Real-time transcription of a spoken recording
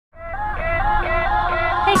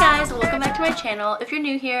my channel. If you're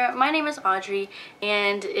new here, my name is Audrey,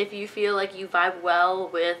 and if you feel like you vibe well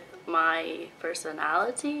with my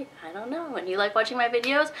personality, I don't know, and you like watching my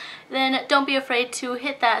videos, then don't be afraid to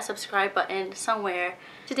hit that subscribe button somewhere.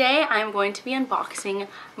 Today I'm going to be unboxing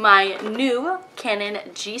my new Canon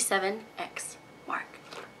G7X Mark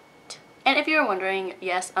II. And if you're wondering,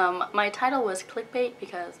 yes, my title was clickbait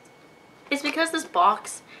because this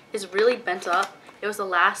box is really bent up. It was the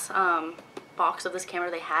last box of this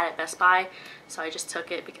camera they had at Best Buy, so I just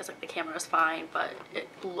took it because like the camera was fine, but it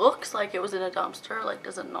looks like it was in a dumpster, like,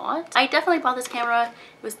 does it not? I definitely bought this camera.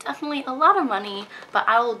 It was definitely a lot of money, but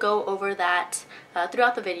I will go over that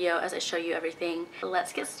throughout the video as I show you everything.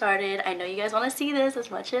 Let's get started. I know you guys want to see this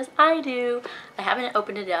as much as I do. I haven't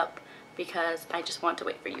opened it up because I just want to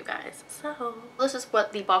wait for you guys. So this is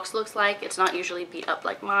what the box looks like. It's not usually beat up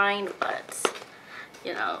like mine, but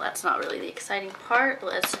you know, that's not really the exciting part.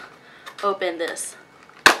 Let's open this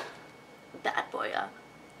bad boy up.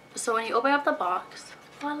 So when you open up the box,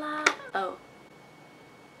 voila, oh,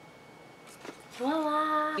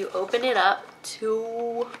 voila, you open it up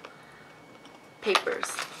to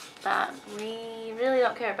papers that we really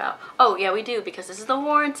don't care about. Oh yeah, we do, because this is the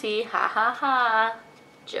warranty, ha ha ha.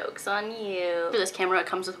 Joke's on you. For this camera, it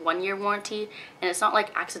comes with 1-year warranty, and it's not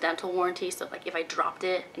like accidental warranty, so like if I dropped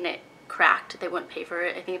it and it cracked, they wouldn't pay for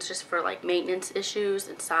it. I think it's just for like maintenance issues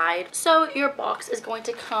inside. So your box is going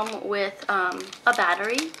to come with a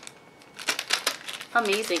battery.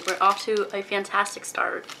 Amazing. We're off to a fantastic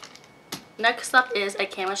start. Next up is a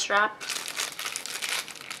camera strap.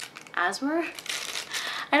 ASMR?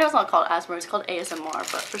 I know it's not called ASMR, it's called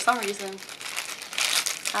ASMR, but for some reason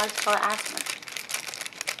I like to call it ASMR.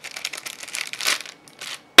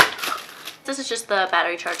 This is just the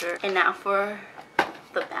battery charger. And now for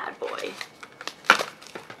the bad boy.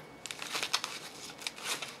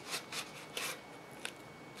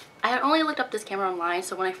 I had only looked up this camera online,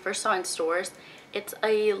 so when I first saw it in stores, it's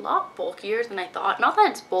a lot bulkier than I thought. Not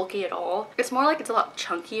that it's bulky at all. It's more like it's a lot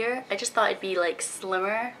chunkier. I just thought it'd be like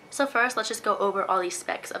slimmer. So first, let's just go over all these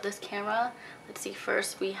specs of this camera. Let's see,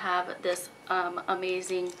 first we have this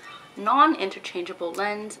amazing non-interchangeable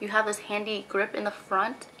lens. You have this handy grip in the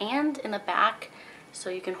front and in the back, so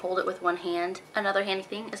you can hold it with one hand. Another handy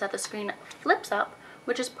thing is that the screen flips up,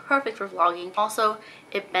 which is perfect for vlogging. Also,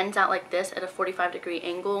 it bends out like this at a 45-degree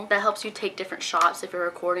angle. That helps you take different shots if you're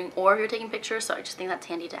recording or if you're taking pictures, so I just think that's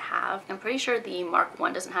handy to have. I'm pretty sure the Mark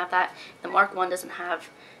I doesn't have that. The Mark I doesn't have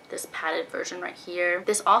this padded version right here.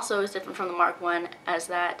 This also is different from the Mark I as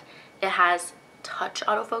that it has touch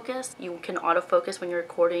autofocus. You can autofocus when you're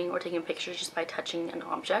recording or taking pictures just by touching an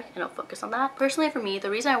object and it'll focus on that. Personally for me, the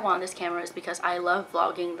reason I want this camera is because I love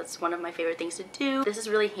vlogging. That's one of my favorite things to do. This is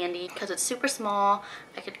really handy because it's super small.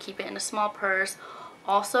 I could keep it in a small purse.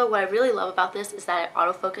 Also, what I really love about this is that it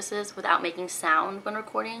autofocuses without making sound when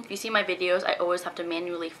recording. If you see my videos, I always have to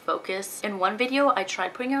manually focus. In one video, I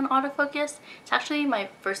tried putting on autofocus. It's actually my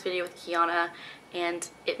first video with Kiana, and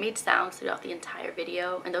it made sounds throughout the entire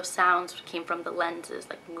video, and those sounds came from the lenses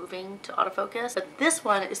like moving to autofocus. But this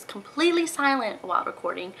one is completely silent while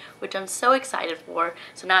recording, which I'm so excited for.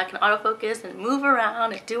 So now I can autofocus and move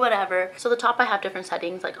around and do whatever. So the top, I have different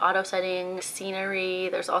settings like auto setting, scenery,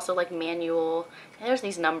 there's also like manual, and there's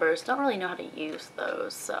these numbers. Don't really know how to use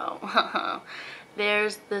those, so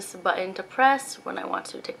there's this button to press when I want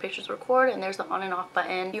to take pictures or record, and there's the on and off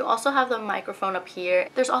button. You also have the microphone up here.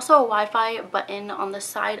 There's also a Wi-Fi button on the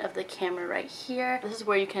side of the camera right here. This is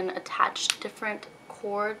where you can attach different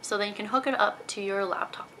cords, so then you can hook it up to your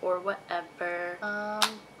laptop or whatever.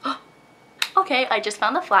 Okay, I just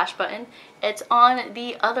found the flash button. It's on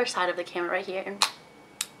the other side of the camera right here, and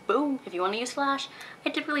boom, if you want to use flash. I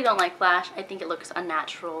typically don't like flash. I think it looks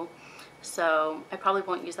unnatural, so I probably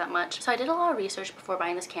won't use that much. So I did a lot of research before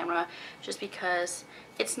buying this camera, just because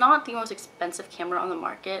it's not the most expensive camera on the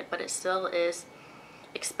market, but it still is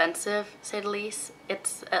expensive, to say the least.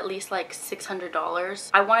 It's at least like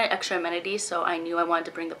 $600. I wanted extra amenities, so I knew I wanted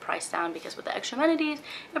to bring the price down, because with the extra amenities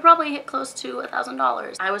it probably hit close to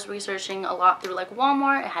 $1,000. I was researching a lot through like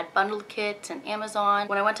Walmart. It had bundled kits and Amazon.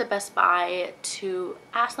 When I went to Best Buy to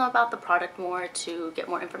ask them about the product more, to get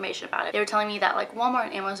more information about it, they were telling me that like Walmart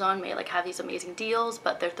and Amazon may like have these amazing deals,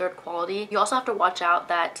 but they're third quality. You also have to watch out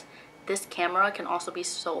that this camera can also be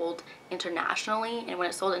sold internationally, and when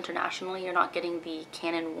it's sold internationally, you're not getting the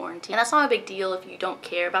Canon warranty. And that's not a big deal if you don't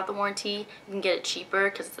care about the warranty. You can get it cheaper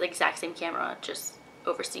because it's the exact same camera, just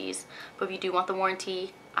overseas. But if you do want the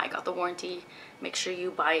warranty, I got the warranty. Make sure you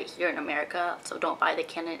buy it here in America, so don't buy the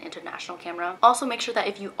Canon international camera. Also make sure that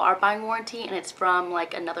if you are buying warranty and it's from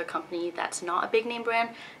like another company that's not a big name brand,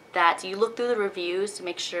 that you look through the reviews to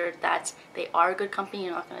make sure that they are a good company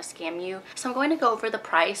and not going to scam you. So I'm going to go over the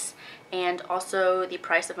price and also the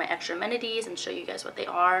price of my extra amenities and show you guys what they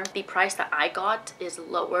are. The price that I got is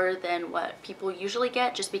lower than what people usually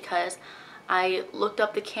get just because I looked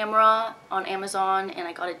up the camera on Amazon and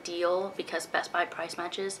I got a deal because Best Buy price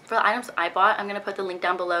matches. For the items I bought, I'm going to put the link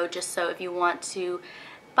down below just so if you want to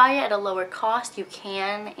buy it at a lower cost, you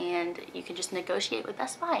can, and you can just negotiate with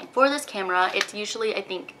Best Buy. For this camera, it's usually I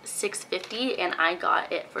think $650 and I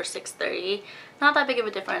got it for $630. Not that big of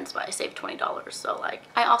a difference, but I saved $20. So like,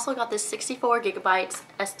 I also got this 64 gigabytes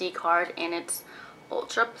SD card and it's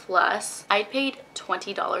Ultra Plus. I paid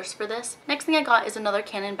 $20 for this. Next thing I got is another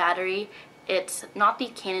Canon battery. It's not the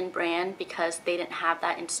Canon brand because they didn't have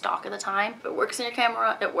that in stock at the time. If it works in your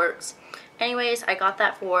camera, it works. Anyways, I got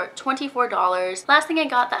that for $24. Last thing I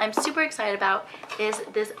got that I'm super excited about is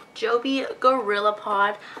this Joby Gorilla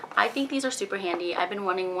Pod. I think these are super handy. I've been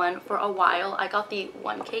wanting one for a while. I got the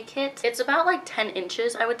 1K kit. It's about like 10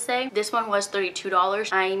 inches, I would say. This one was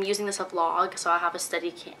 $32. I'm using this a vlog, so I'll have a steady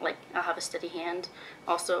hand.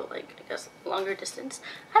 Also, like, I guess longer distance.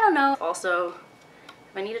 I don't know. Also,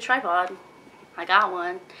 if I need a tripod, I got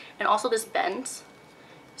one. And also this bends,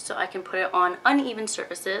 so I can put it on uneven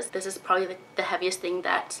surfaces. This is probably the heaviest thing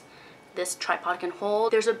that this tripod can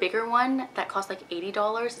hold. There's a bigger one that costs like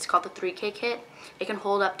 $80. It's called the 3K kit. It can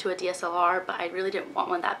hold up to a DSLR, but I really didn't want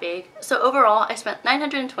one that big. So overall, I spent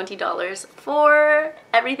 $920 for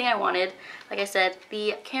everything I wanted. Like I said,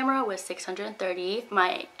 the camera was $630.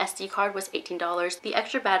 My SD card was $18. The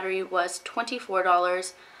extra battery was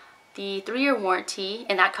 $24. The 3-year warranty,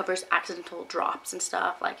 and that covers accidental drops and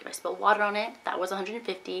stuff. Like if I spill water on it, that was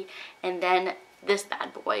 $150. And then this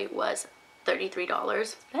bad boy was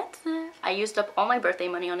 $33. That's it. I used up all my birthday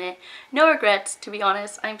money on it. No regrets, to be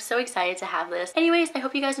honest. I'm so excited to have this. Anyways, I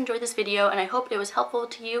hope you guys enjoyed this video and I hope it was helpful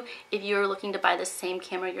to you if you're looking to buy the same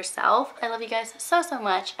camera yourself. I love you guys so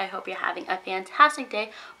much. I hope you're having a fantastic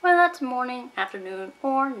day, whether that's morning, afternoon,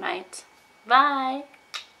 or night. Bye.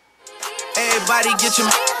 Everybody get your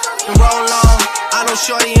roll on. I know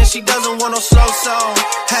shorty and she doesn't want no slow song.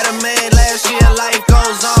 Had a man last year, life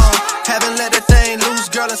goes on. Haven't let that thing loose,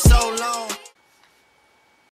 girl, in so long.